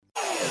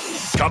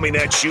Coming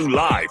at you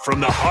live from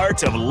the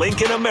heart of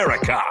Lincoln,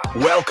 America.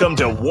 Welcome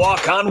to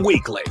Walk On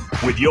Weekly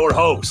with your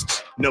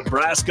hosts,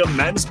 Nebraska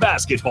men's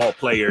basketball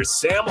players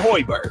Sam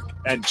Hoiberg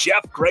and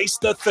Jeff Grace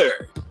III.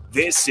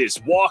 This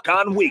is Walk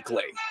On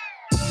Weekly.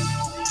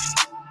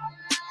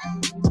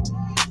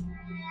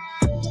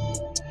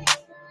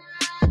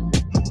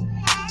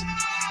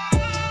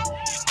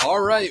 All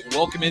right,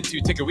 welcome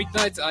into Ticket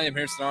Weeknights. I am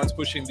Harrison Arns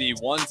pushing the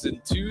ones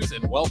and twos,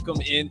 and welcome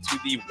into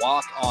the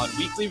Walk On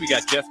Weekly. We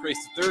got Jeff Grace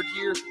III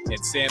here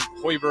and Sam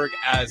Hoiberg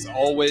as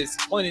always.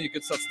 Plenty of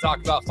good stuff to talk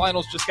about.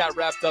 Finals just got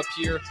wrapped up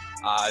here,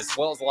 as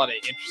well as a lot of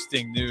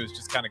interesting news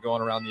just kind of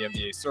going around the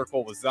NBA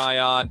circle with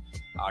Zion,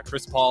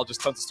 Chris Paul,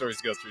 just tons of stories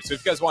to go through. So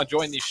if you guys want to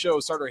join these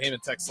shows, Starter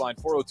Heyman text line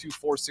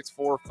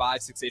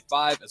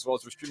 402-464-5685, as well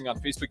as we're streaming on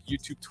Facebook,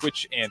 YouTube,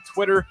 Twitch, and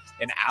Twitter,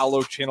 and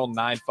Allo channel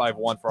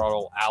 951 for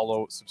all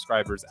Allo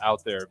subscribers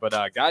out there. But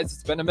guys,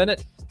 it's been a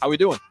minute. How we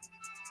doing?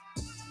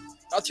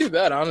 Not too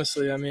bad,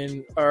 honestly. I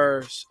mean,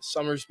 our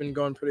summer's been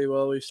going pretty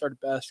well. We've started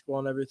basketball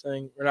and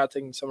everything. We're not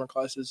taking summer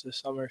classes this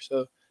summer,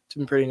 so it's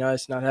been pretty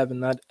nice not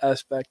having that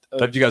aspect.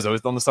 Have you guys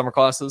always done the summer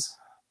classes?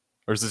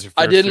 Or is this your first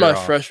I did year my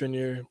off? freshman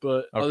year,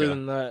 but Okay. other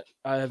than that,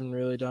 I haven't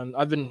really done.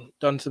 I've been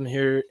done some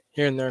here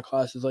and there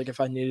classes, like if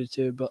I needed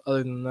to, but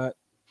other than that,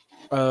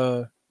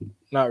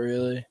 not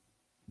really.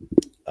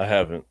 I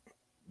haven't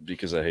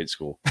because I hate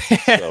school.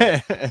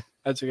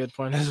 That's a good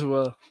point as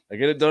well. I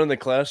get it done in the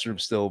classroom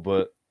still,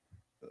 but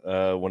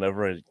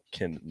whenever I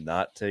can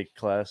not take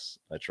class,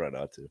 I try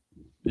not to.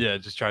 Yeah,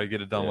 just try to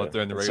get it done Yeah.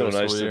 during the It's regular so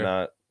nice school to year.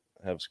 not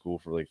have school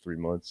for like 3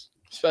 months.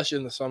 Especially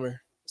in the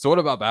summer. So what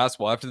about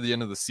basketball? After the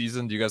end of the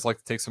season, do you guys like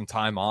to take some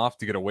time off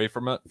to get away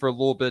from it for a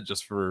little bit,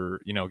 just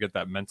for, get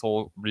that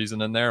mental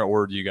reason in there?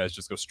 Or do you guys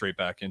just go straight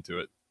back into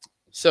it?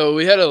 So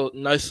we had a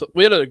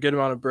good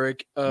amount of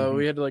break.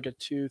 We had like a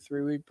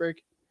 2-3 week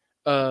break.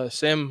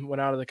 Sam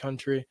went out of the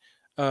country.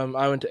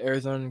 I went to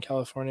Arizona and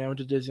California. I went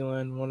to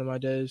Disneyland one of my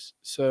days.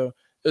 So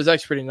it was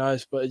actually pretty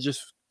nice, but it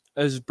just,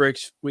 as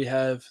breaks we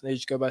have, they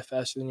just go by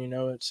faster than you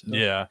know it. So.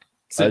 Yeah.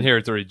 Sitting here,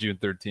 it's already June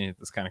 13th.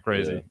 It's kind of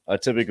crazy. Yeah. I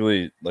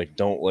typically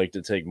don't like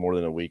to take more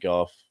than a week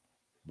off,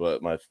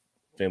 but my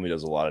family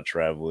does a lot of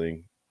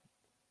traveling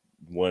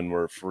when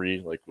we're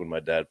free, like when my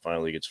dad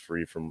finally gets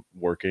free from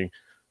working.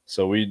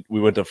 So we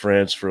went to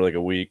France for like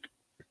a week.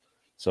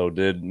 So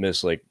did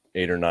miss like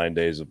 8 or 9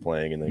 days of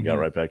playing and then got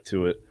right back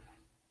to it.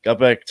 Got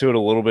back to it a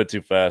little bit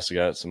too fast. I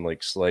got some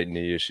like slight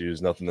knee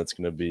issues, nothing that's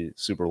going to be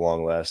super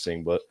long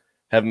lasting, but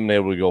haven't been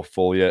able to go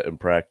full yet in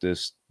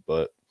practice,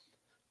 but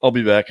I'll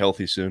be back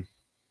healthy soon.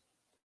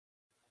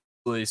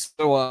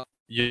 So,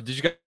 did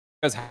you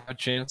guys have a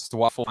chance to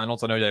watch full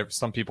finals? I know that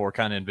some people were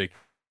kind of in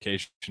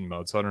vacation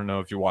mode, so I don't know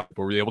if you watched,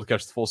 but were you able to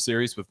catch the full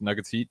series with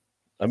Nuggets Heat?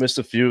 I missed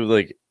a few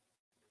like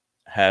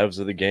halves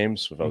of the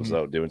games if I was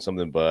out doing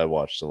something, but I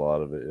watched a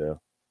lot of it. Yeah,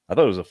 I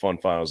thought it was a fun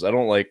finals. I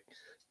don't like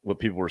what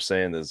people were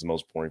saying that it's the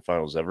most boring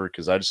finals ever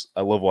because I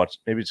love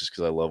watching. Maybe it's just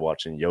because I love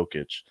watching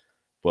Jokic,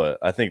 but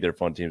I think they're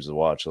fun teams to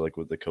watch. I like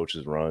what the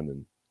coaches run,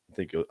 and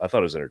I thought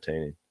it was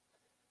entertaining.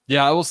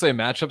 Yeah, I will say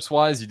matchups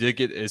wise, you did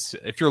get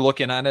if you're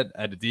looking at it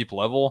at a deep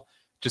level,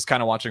 just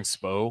kind of watching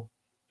Spo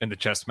and the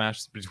chess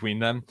match between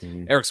them.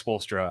 Eric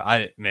Spoelstra,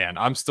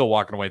 I'm still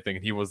walking away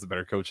thinking he was the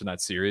better coach in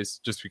that series,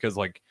 just because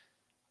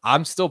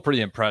I'm still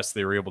pretty impressed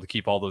they were able to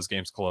keep all those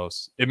games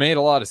close. It made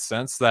a lot of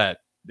sense that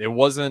it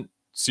wasn't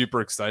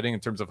super exciting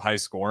in terms of high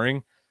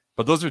scoring,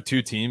 but those are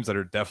two teams that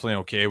are definitely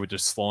okay with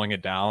just slowing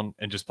it down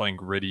and just playing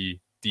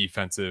gritty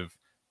defensive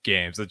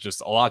games that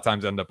just a lot of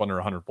times end up under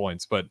 100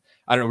 points. But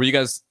I don't know, were you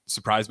guys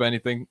surprised by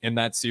anything in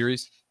that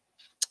series?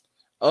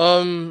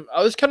 I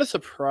was kind of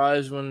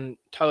surprised when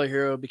Tyler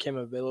Hero became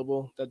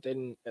available that they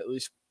didn't at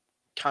least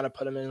kind of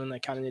put him in when they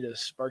kind of needed a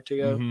spark to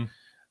go.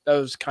 That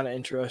was kind of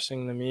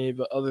interesting to me,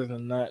 but other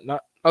than that,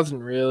 nothing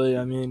really.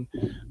 I mean,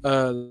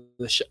 I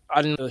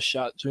didn't know the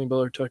shot Jimmy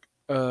Butler took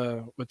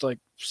with like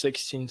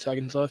 16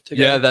 seconds left to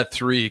go. Yeah, that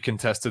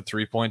contested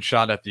 3-point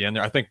shot at the end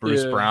there. I think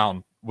Bruce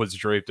Brown was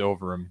draped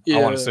over him.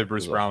 I want to say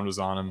Bruce Brown was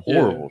on him.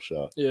 Horrible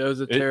shot. Yeah, it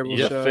was a terrible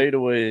shot. A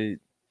fadeaway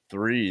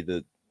 3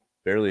 that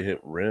barely hit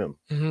rim.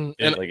 And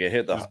like it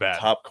hit the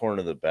top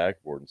corner of the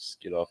backboard and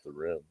skid off the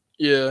rim.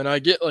 Yeah, and I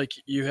get like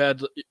you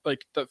had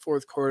like that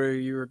fourth quarter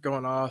you were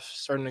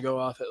starting to go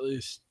off at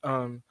least.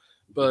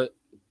 But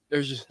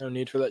there's just no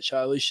need for that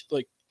shot.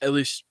 At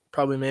least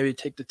probably maybe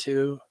take the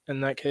 2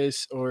 in that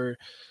case, or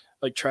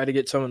like try to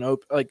get someone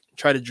open, like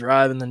try to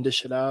drive and then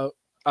dish it out.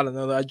 I don't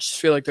know. I just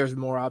feel like there's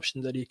more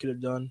options that he could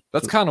have done.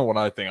 That's kind of what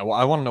I think.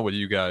 I want to know what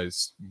you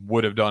guys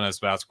would have done as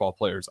basketball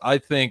players. I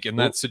think in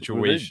that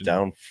situation,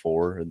 down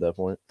 4 at that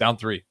point, down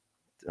 3,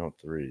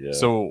 yeah.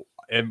 So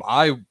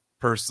I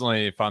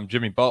personally, if I'm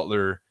Jimmy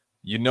Butler,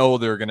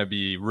 they're going to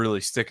be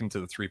really sticking to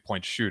the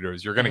 3-point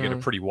shooters. You're going to get a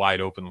pretty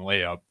wide open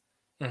layup.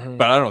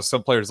 But I don't know.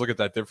 Some players look at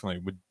that differently.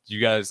 Would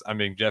you guys? I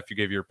mean, Jeff, you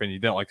gave your opinion.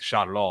 You didn't like the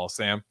shot at all.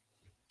 Sam,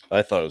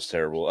 I thought it was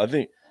terrible. I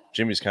think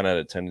Jimmy's kind of had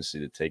a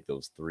tendency to take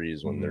those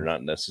threes when they're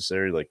not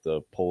necessary. Like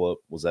the pull up,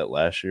 was that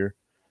last year?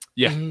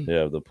 Yeah.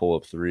 Yeah, the pull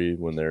up 3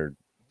 when they're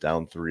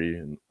down 3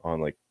 and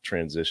on like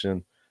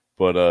transition.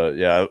 But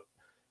yeah,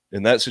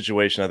 in that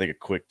situation, I think a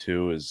quick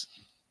 2 is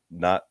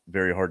not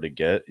very hard to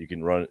get. You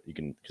can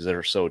because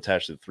they're so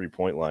attached to the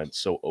 3-point line,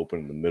 so open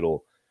in the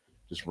middle.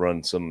 Just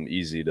run some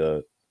easy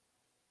to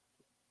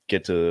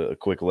get to a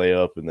quick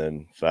layup and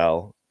then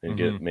foul and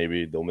get,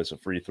 maybe they'll miss a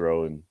free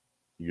throw and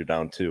you're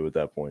down 2 at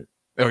that point.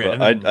 Okay,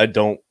 but I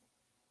don't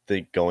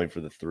think going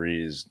for the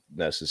 3 is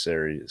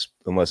necessary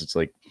unless it's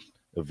like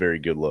a very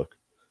good look.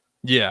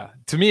 Yeah,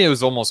 to me, it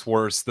was almost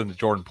worse than the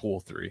Jordan Poole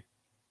 3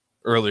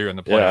 earlier in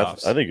the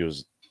playoffs. Yeah, I think it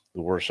was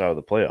the worst shot of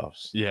the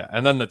playoffs. Yeah,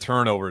 and then the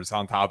turnovers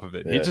on top of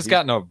it. Yeah, he just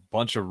got in a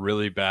bunch of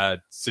really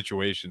bad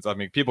situations. I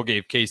mean, people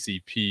gave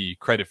KCP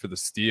credit for the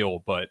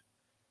steal, but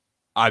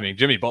I mean,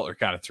 Jimmy Butler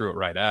kind of threw it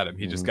right at him.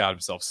 He just got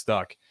himself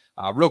stuck.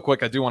 Real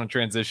quick, I do want to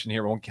transition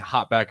here. We won't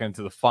hop back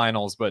into the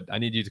finals, but I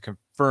need you to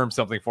confirm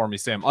something for me,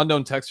 Sam.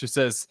 Unknown texter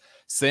says,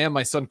 Sam,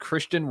 my son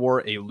Christian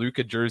wore a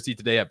Luka jersey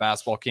today at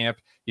basketball camp.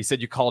 He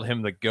said you called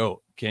him the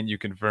GOAT. Can you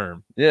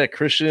confirm? Yeah,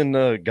 Christian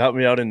got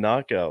me out in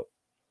knockout.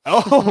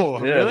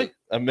 Oh, yeah, really?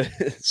 I mean,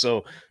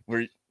 so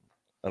I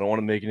don't want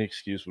to make an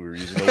excuse. We were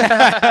using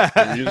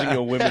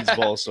a women's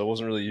ball, so I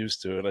wasn't really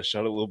used to it. I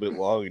shot it a little bit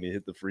long, and he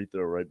hit the free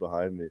throw right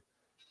behind me.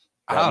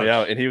 Got me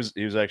out, and he was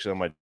actually on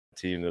my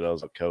team that I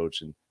was a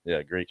coach, and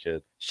yeah, great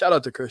kid. Shout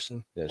out to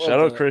Christian. Yeah, shout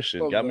out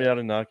Christian. Got me out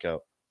in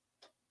knockout.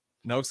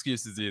 No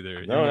excuses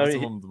either. No, I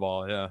mean, the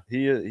ball. Yeah,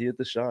 he hit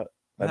the shot.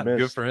 Yeah,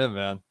 good for him,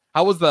 man.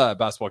 How was the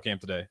basketball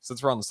camp today?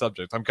 Since we're on the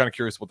subject, I'm kind of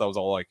curious what that was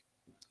all like.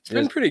 It's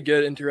been pretty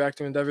good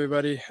interacting with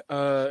everybody,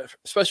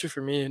 especially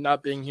for me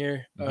not being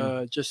here.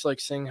 Just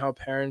like seeing how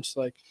parents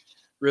like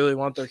really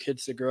want their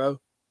kids to grow,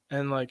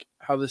 and like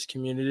how this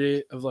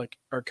community of like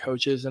our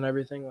coaches and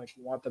everything like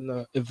want them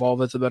to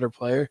evolve as a better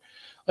player.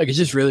 Like it's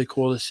just really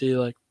cool to see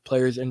like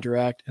players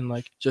interact and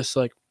like just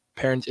like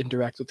parents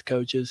interact with the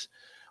coaches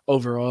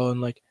overall,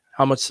 and like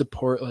how much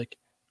support like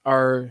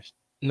our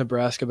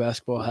Nebraska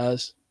basketball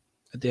has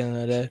at the end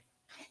of the day.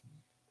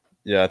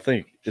 Yeah, I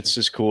think it's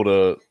just cool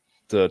to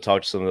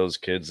talk to some of those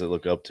kids that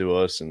look up to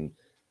us, and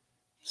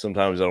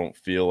sometimes I don't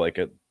feel like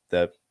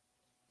that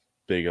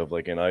big of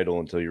like an idol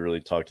until you really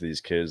talk to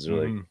these kids.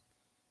 They're like,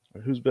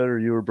 who's better,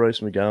 you or Bryce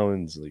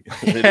McGowan's? Like,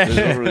 they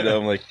don't really know.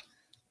 I'm like,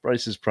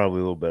 Bryce is probably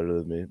a little better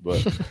than me,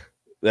 but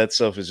that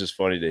stuff is just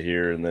funny to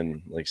hear. And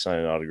then like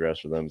signing autographs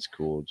for them is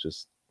cool.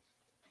 Just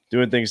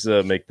doing things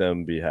to make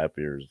them be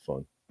happier is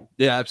fun.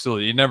 Yeah,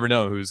 absolutely. You never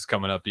know who's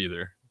coming up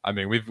either. I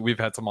mean, we've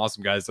had some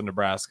awesome guys in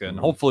Nebraska, and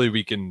hopefully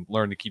we can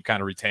learn to keep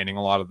kind of retaining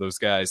a lot of those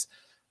guys.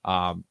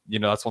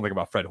 That's one thing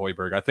about Fred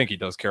Hoiberg. I think he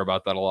does care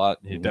about that a lot.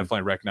 He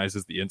definitely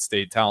recognizes the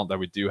in-state talent that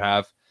we do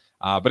have.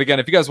 But again,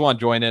 if you guys want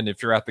to join in,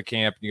 if you're at the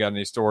camp and you got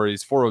any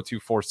stories,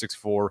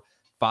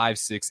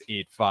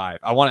 402-464-5685.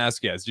 I want to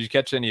ask you guys, did you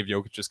catch any of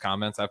Jokic's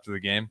comments after the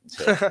game?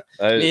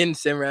 Me and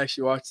Sam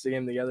actually watched the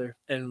game together,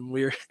 and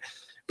we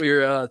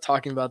were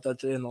talking about that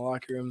today in the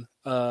locker room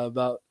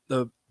about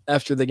the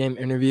after the game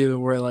interview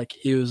where like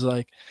he was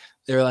like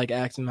they were like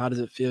asking him how does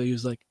it feel. He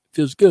was like,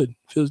 feels good.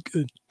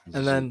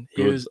 And then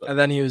he was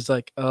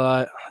like,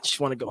 I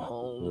just want to go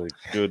home. Like,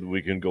 good,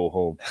 we can go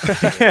home.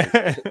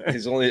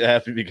 He's only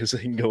happy because he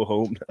can go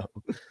home now.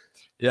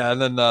 Yeah,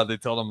 and then they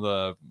told him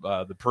the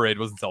parade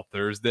wasn't until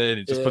Thursday, and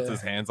he just puts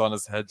his hands on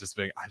his head, just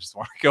being, I just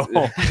want to go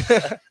home.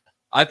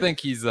 I think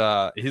he's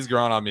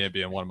grown on me and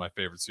being one of my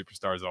favorite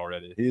superstars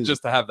already.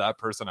 Just to have that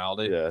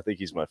personality. Yeah, I think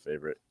he's my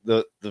favorite.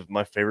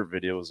 My favorite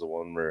video was the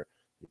one where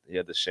he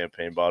had the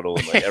champagne bottle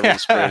and like every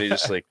spray he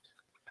just like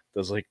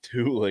does like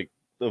two like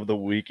of the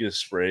weakest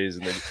sprays,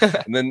 and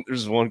then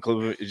there's one clip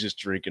of it, he's just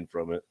drinking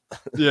from it.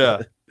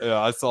 yeah,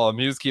 I saw him.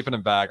 He was keeping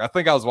him back. I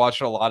think I was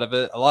watching a lot of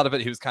it.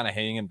 He was kind of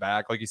hanging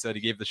back, like you said.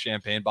 He gave the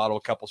champagne bottle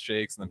a couple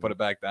shakes and then put it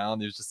back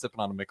down. He was just sipping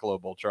on a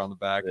Michelob Ultra on the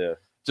back. Yeah.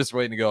 Just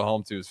waiting to go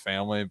home to his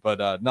family.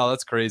 But no,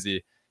 that's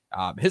crazy.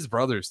 His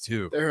brothers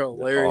too. They're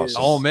hilarious.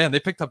 Awesome. Oh man,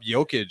 they picked up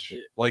Jokic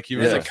like he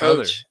was a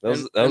coach.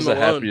 That was the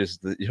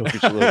happiest that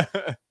Jokic looked.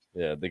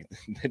 Yeah, they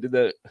did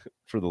that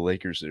for the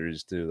Lakers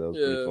series too. That was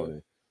pretty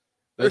funny.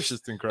 That's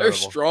just incredible. They're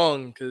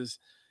strong because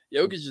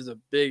Jokic is a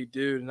big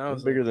dude, and I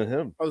was bigger than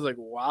him. I was like,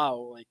 wow,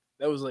 like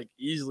that was like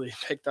easily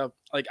picked up.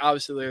 Like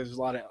obviously there's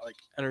a lot of like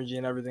energy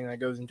and everything that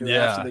goes into it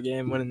after the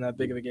game, winning that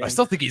big of a game. I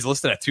still think he's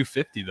listed at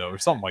 250 though, or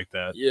something like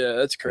that. Yeah,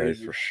 that's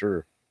crazy. Right, for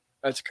sure.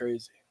 That's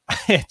crazy.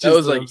 That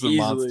was like easily.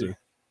 Monster.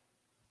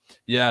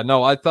 Yeah,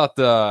 no, I thought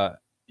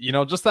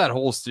just that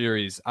whole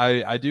series.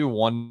 I do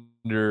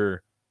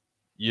wonder.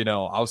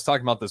 I was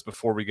talking about this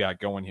before we got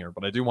going here,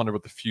 but I do wonder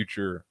what the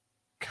future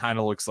kind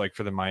of looks like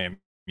for the Miami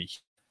Heat.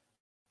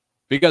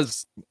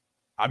 Because,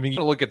 I mean,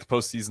 you look at the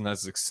postseason as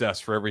a success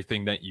for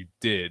everything that you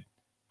did,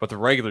 but the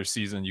regular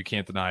season, you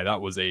can't deny that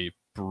was a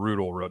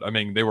brutal road. I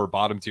mean, they were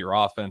bottom tier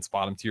offense,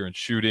 bottom tier in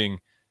shooting.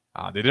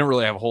 They didn't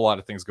really have a whole lot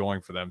of things going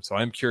for them. So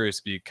I'm curious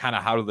to be kind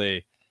of how do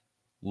they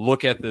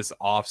look at this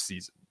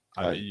offseason?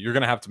 You're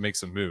going to have to make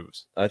some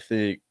moves. I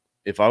think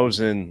if I was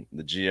in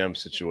the GM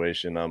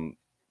situation, I'm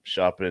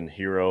shopping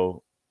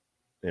Hero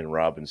and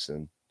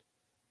Robinson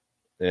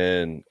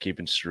and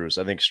keeping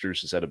Strus. I think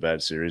Strus has had a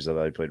bad series. I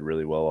thought he played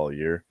really well all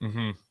year.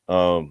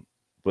 Mm-hmm.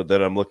 But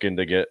then I'm looking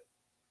to get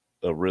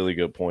a really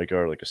good point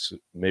guard, like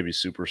maybe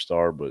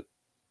superstar, but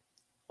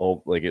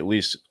like at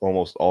least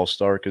almost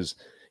all-star, because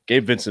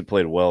Gabe Vincent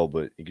played well,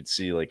 but you could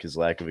see like his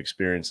lack of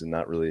experience and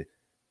not really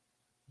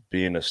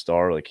being a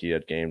star. Like he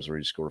had games where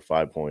he scored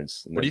 5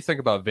 points. What do you think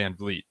about Van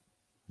Vliet?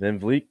 Van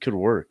Vliet could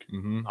work.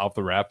 Off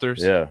the Raptors?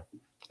 Yeah.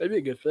 That'd be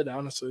a good fit,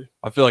 honestly.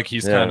 I feel like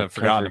he's kind of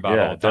forgotten about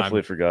all the time.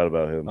 Definitely forgot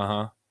about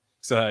him.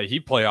 So he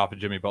play off of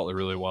Jimmy Butler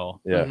really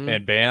well. Yeah.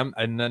 And Bam.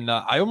 And then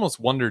I almost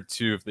wondered,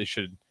 too, if they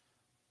should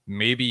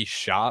maybe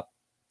shop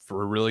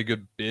for a really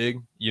good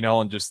big,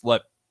 and just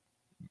let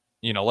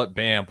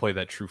Bam play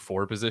that true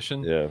 4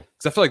 position. Yeah.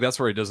 Because I feel like that's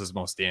where he does his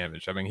most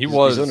damage. I mean, he's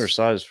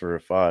undersized for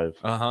a 5.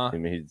 I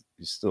mean,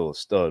 he's still a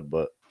stud,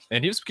 but.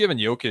 And he was given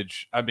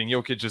Jokic. I mean,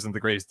 Jokic isn't the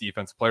greatest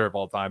defensive player of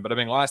all time, but I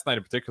mean, last night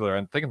in particular,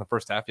 I think in the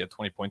first half, he had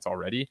 20 points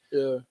already.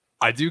 Yeah.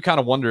 I do kind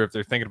of wonder if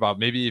they're thinking about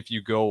maybe if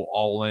you go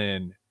all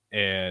in,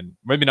 and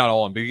maybe not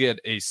all in, but you get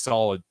a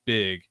solid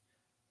big,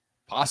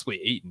 possibly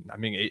Ayton. I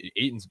mean,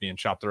 Ayton's being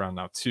shopped around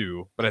now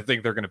too, but I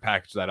think they're going to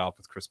package that up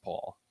with Chris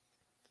Paul.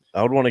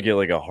 I would want to get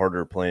like a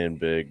harder playing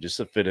big just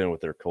to fit in with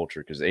their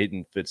culture, because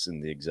Ayton fits in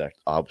the exact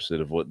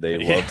opposite of what they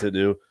love to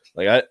do.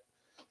 Like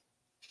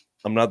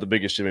I'm not the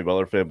biggest Jimmy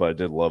Butler fan, but I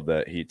did love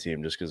that Heat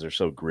team just because they're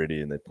so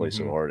gritty and they play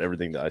so hard.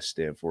 Everything that I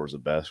stand for as a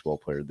basketball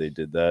player, they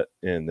did that,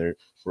 and they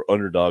were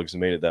underdogs and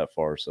made it that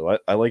far. So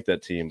I like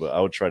that team, but I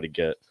would try to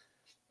get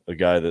a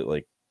guy that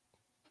like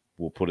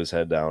will put his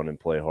head down and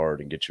play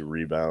hard and get you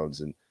rebounds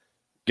and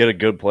get a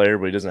good player,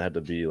 but he doesn't have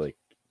to be like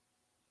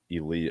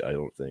elite, I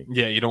don't think.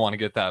 Yeah, you don't want to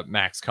get that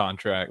max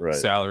contract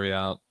salary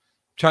out. I'm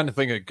trying to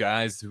think of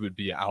guys who would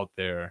be out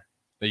there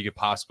that you could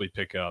possibly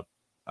pick up.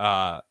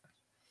 I'm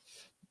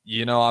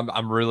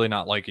really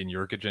not liking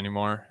Jurkic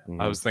anymore.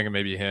 I was thinking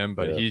maybe him,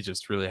 but he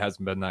just really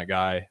hasn't been that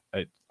guy.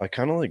 I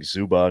kind of like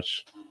Zubac.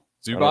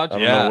 I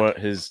don't know what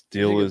his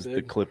deal is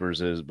the Clippers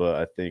is, but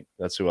I think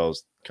that's who I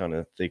was kind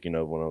of thinking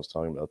of when I was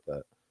talking about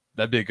that.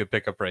 That'd be a good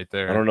pickup right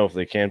there. I don't know if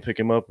they can pick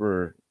him up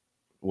or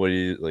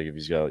if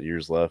he's got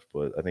years left,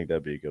 but I think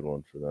that'd be a good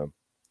one for them.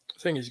 I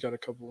think he's got a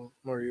couple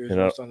more years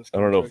left on his contract. I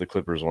don't know if the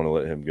Clippers want to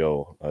let him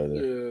go either.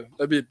 Yeah,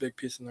 that'd be a big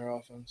piece in their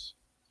offense.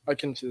 I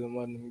couldn't see them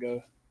letting him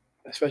go,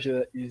 especially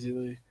that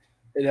easily.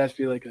 It'd have to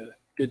be like a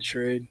good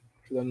trade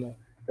for them to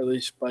at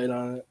least bite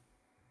on it.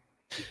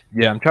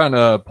 Yeah, I'm trying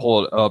to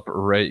pull it up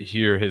right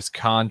here. His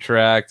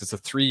contract, it's a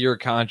 3-year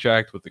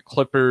contract with the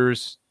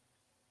Clippers.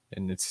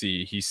 And let's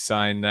see, he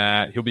signed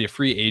that. He'll be a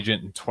free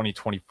agent in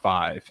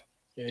 2025.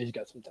 Yeah, he's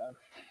got some time.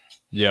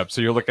 Yep. So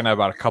you're looking at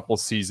about a couple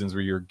seasons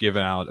where you're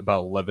giving out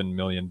about $11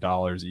 million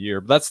a year.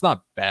 But that's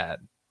not bad.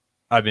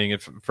 I mean,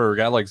 if for a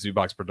guy like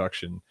Zubac's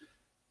production,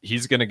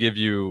 he's going to give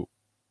you,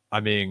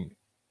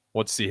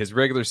 let's see, his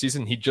regular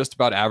season, he just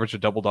about averaged a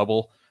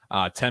double-double,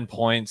 10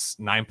 points,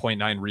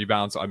 9.9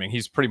 rebounds. I mean,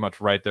 he's pretty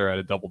much right there at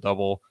a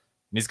double-double.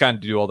 And he's going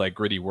to do all that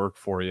gritty work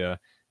for you.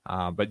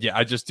 But yeah,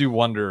 I just do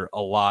wonder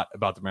a lot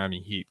about the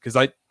Miami Heat, because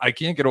I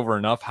can't get over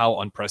enough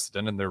how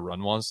unprecedented their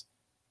run was.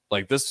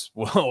 Like this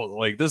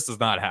does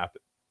not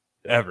happen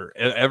ever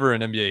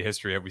in NBA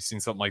history. Have we seen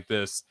something like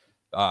this?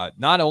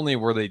 Not only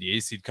were they the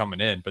 8th seed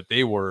coming in, but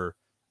they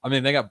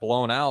got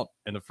blown out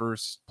in the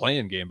first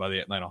play-in game by the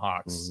Atlanta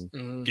Hawks.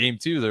 Game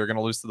 2, they were going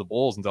to lose to the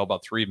Bulls until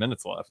about 3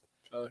 minutes left.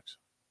 Alex.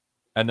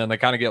 And then they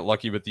kind of get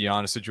lucky with the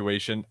Giannis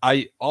situation.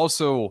 I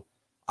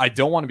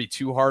don't want to be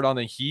too hard on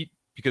the Heat,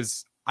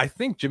 because I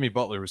think Jimmy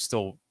Butler was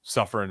still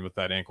suffering with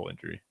that ankle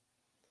injury.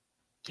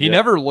 He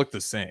never looked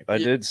the same. I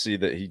did see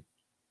that he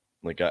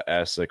got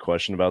asked a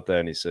question about that,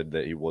 and he said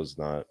that he was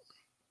not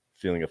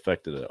feeling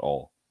affected at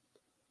all.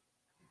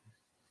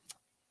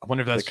 I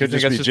wonder if that's could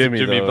just be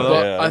Jimmy.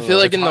 Well, yeah, I feel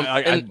like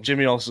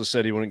Jimmy also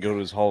said he wouldn't go to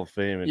his Hall of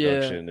Fame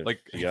induction if like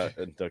he got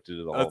inducted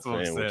to the Hall of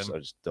Fame, which I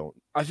just don't.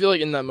 I feel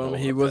like in that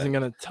moment he wasn't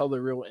gonna tell the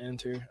real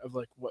answer of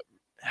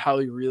how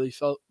he really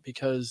felt,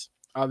 because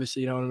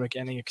obviously you don't want to make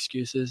any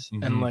excuses,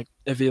 and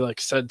if he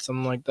said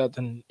something like that,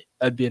 then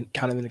that'd be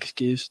kind of an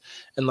excuse,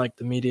 and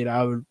the media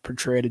I would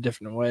portray it a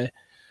different way.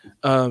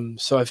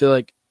 So I feel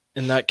like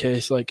in that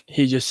case,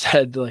 he just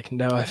said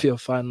no, I feel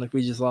fine.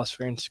 We just lost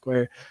fair and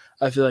square.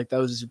 I feel like that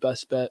was his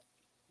best bet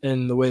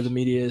in the way the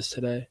media is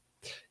today.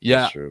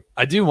 Yeah,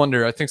 I do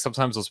wonder. I think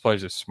sometimes those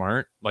players are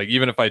smart.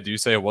 Even if I do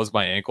say it was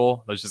my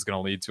ankle, that's just going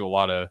to lead to a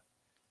lot of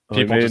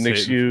people made an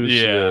excuse.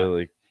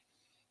 Yeah,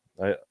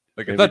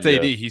 if that's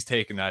AD, he's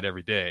taking that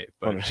every day.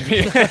 But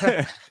Jimmy's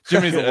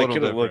a little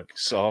bit look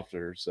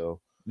softer.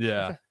 So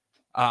yeah.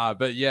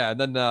 But yeah, and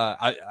then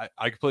I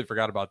completely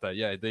forgot about that.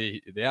 Yeah,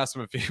 they asked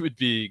him if he would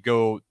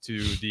go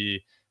to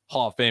the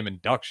Hall of Fame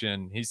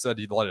induction. He said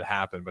he'd let it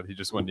happen, but he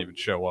just wouldn't even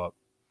show up.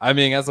 I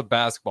mean, as a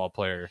basketball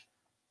player,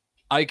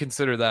 I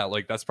consider that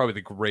that's probably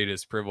the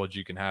greatest privilege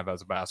you can have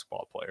as a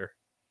basketball player.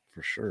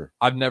 For sure.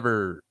 I've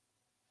never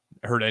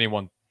heard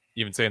anyone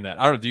even saying that.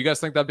 I don't know. Do you guys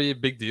think that'd be a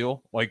big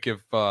deal?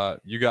 If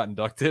you got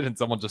inducted and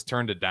someone just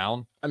turned it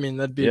down? I mean,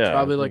 that'd be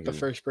probably the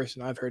first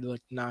person I've heard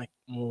not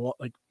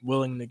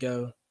willing to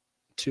go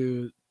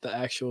to the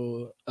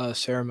actual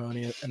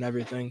ceremony and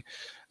everything.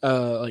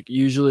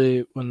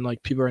 Usually when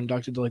people are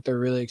inducted, they're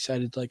really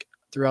excited.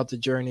 throughout the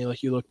journey,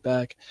 like you look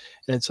back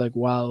and it's like,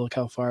 wow, look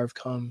how far I've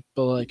come.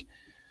 But like,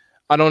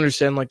 I don't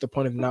understand like the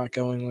point of not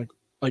going.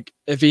 Like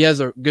if he has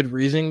a good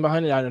reasoning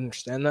behind it, I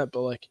understand that.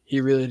 But like,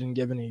 he really didn't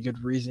give any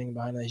good reasoning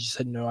behind it. He just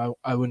said, no,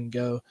 I wouldn't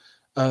go.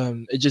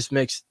 It just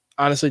makes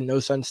honestly no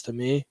sense to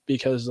me,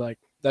 because like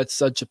that's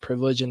such a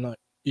privilege, and like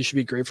you should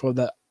be grateful for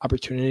that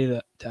opportunity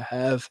to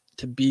have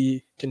to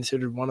be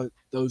considered one of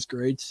those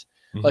greats,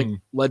 like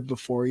led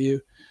before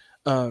you.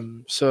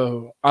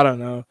 So I don't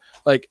know.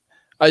 Like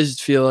I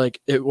just feel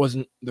like it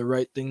wasn't the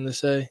right thing to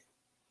say.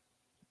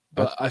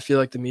 But I feel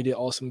like the media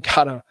also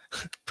kind of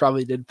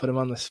probably did put him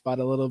on the spot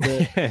a little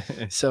bit.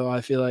 So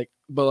I feel like,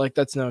 but like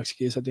that's no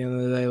excuse at the end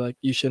of the day. Like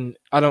you shouldn't.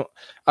 I don't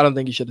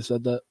think you should have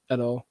said that at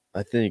all.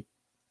 I think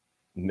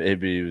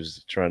maybe he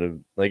was trying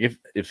to, like,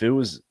 if it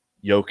was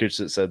Jokic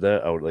that said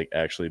that, I would like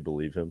actually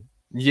believe him.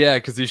 Yeah,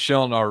 because he's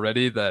shown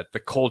already that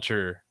the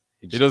culture,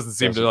 he doesn't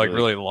seem to like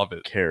really love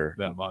it, care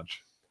that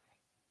much.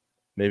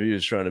 Maybe he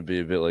was trying to be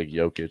a bit like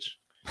Jokic.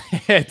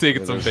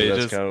 Taking some pages.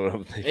 That's kind of what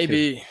I'm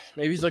thinking.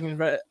 Maybe he's looking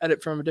at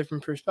it from a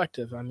different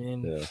perspective. I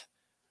mean,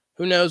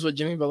 who knows what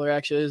Jimmy Butler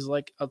actually is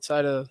like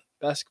outside of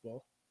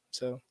basketball.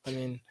 So, I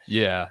mean,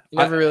 yeah, you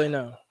never really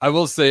know. I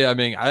will say, I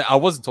mean, I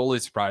wasn't totally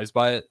surprised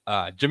by it.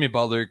 Jimmy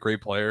Butler,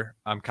 great player.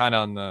 I'm kind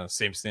of on the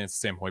same stance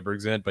Sam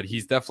Hoiberg's in, but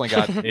he's definitely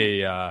got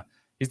a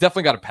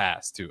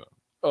pass to him.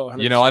 Oh,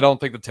 100%. You know, I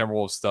don't think the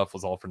Timberwolves stuff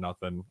was all for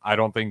nothing. I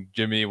don't think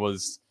Jimmy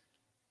was,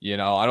 you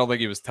know, I don't think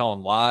he was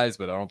telling lies,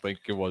 but I don't think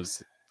it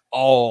was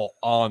all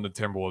on the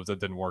Timberwolves that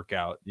didn't work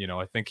out. You know,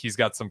 I think he's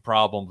got some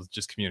problems with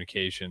just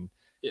communication.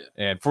 Yeah.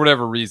 And for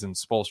whatever reason,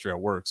 Spoelstra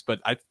works.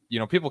 But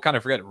people kind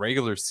of forget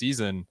regular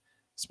season,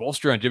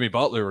 Spoelstra and Jimmy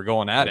Butler were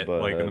going at it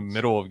like in the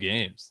middle of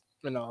games.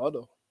 In a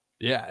huddle.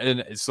 Yeah.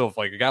 And so if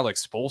like a guy like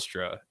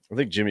Spoelstra, I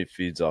think Jimmy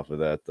feeds off of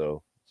that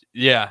though.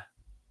 Yeah.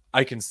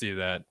 I can see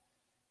that.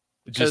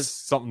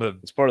 Just something to.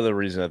 It's part of the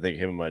reason I think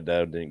him and my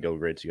dad didn't go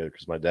great together,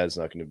 because my dad's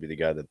not going to be the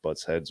guy that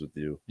butts heads with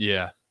you.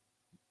 Yeah.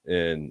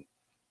 And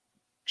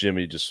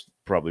Jimmy just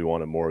probably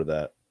wanted more of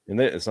that. And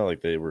it's not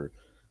like they were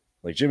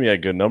like, Jimmy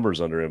had good numbers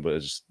under him, but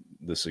it's just,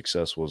 the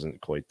success wasn't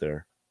quite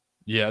there.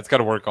 Yeah, it's got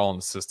to work all in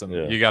the system.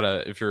 Yeah. You got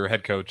to, if your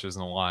head coach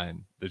isn't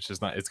aligned, it's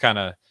just not, it's kind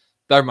of,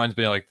 that reminds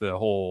me of like the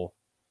whole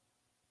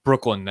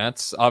Brooklyn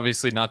Nets.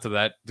 Obviously, not to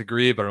that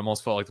degree, but it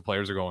almost felt like the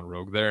players are going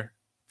rogue there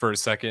for a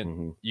second.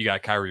 Mm-hmm. You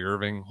got Kyrie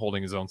Irving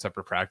holding his own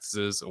separate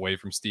practices away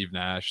from Steve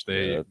Nash.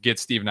 They get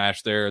Steve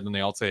Nash there, and then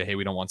they all say, hey,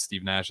 we don't want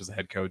Steve Nash as a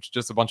head coach.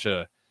 Just a bunch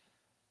of,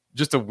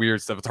 just a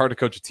weird stuff. It's hard to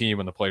coach a team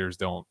when the players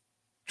don't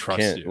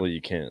trust you. Well,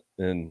 you can't.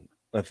 And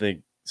I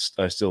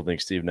still think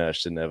Steve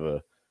Nash didn't have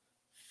a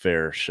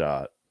fair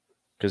shot.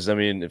 Because, I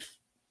mean, if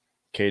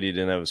Katie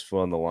didn't have his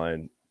foot on the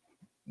line,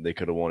 they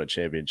could have won a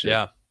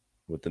championship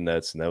with the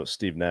Nets, and that was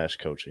Steve Nash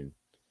coaching.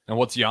 And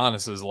what's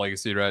Giannis's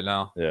legacy right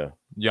now? Yeah.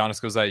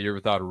 Giannis goes that year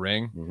without a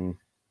ring. Mm-hmm.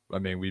 I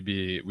mean, we'd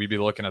be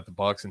looking at the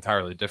Bucks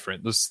entirely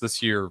different.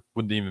 This year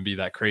wouldn't even be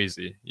that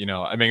crazy. You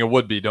know, I mean, it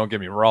would be, don't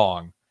get me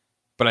wrong.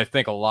 But I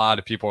think a lot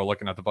of people are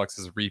looking at the Bucks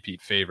as a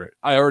repeat favorite.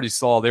 They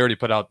already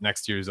put out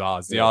next year's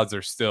odds. The odds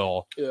are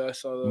still I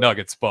saw that.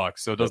 Nuggets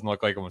Bucks, so it doesn't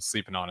look like anyone's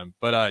sleeping on him.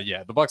 But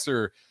the Bucks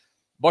are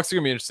going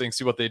to be interesting,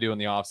 see what they do in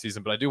the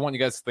offseason. But I do want you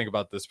guys to think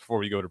about this before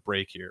we go to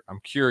break here. I'm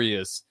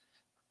curious,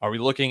 are we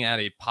looking at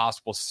a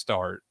possible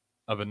start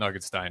of a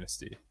Nuggets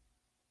dynasty?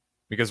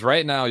 Because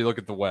right now, you look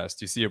at the West,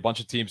 you see a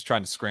bunch of teams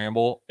trying to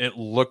scramble. It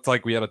looked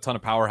like we had a ton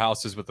of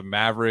powerhouses with the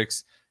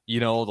Mavericks, the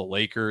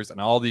Lakers,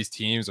 and all these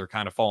teams are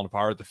kind of falling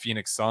apart. The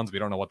Phoenix Suns, we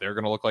don't know what they're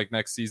going to look like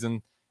next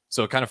season.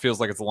 So it kind of feels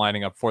like it's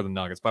lining up for the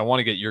Nuggets. But I want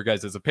to get your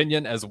guys'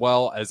 opinion as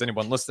well as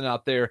anyone listening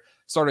out there.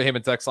 Starter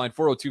Heyman text line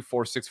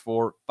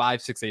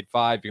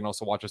 402-464-5685. You can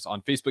also watch us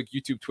on Facebook,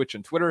 YouTube, Twitch,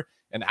 and Twitter,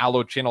 and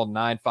Allo channel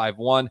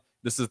 951.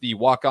 This is the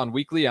Walk On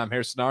Weekly. I'm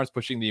Harrison Arns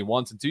pushing the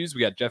ones and twos.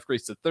 We got Jeff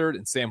Grace III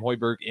and Sam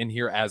Hoiberg in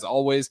here as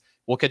always.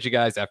 We'll catch you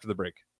guys after the break.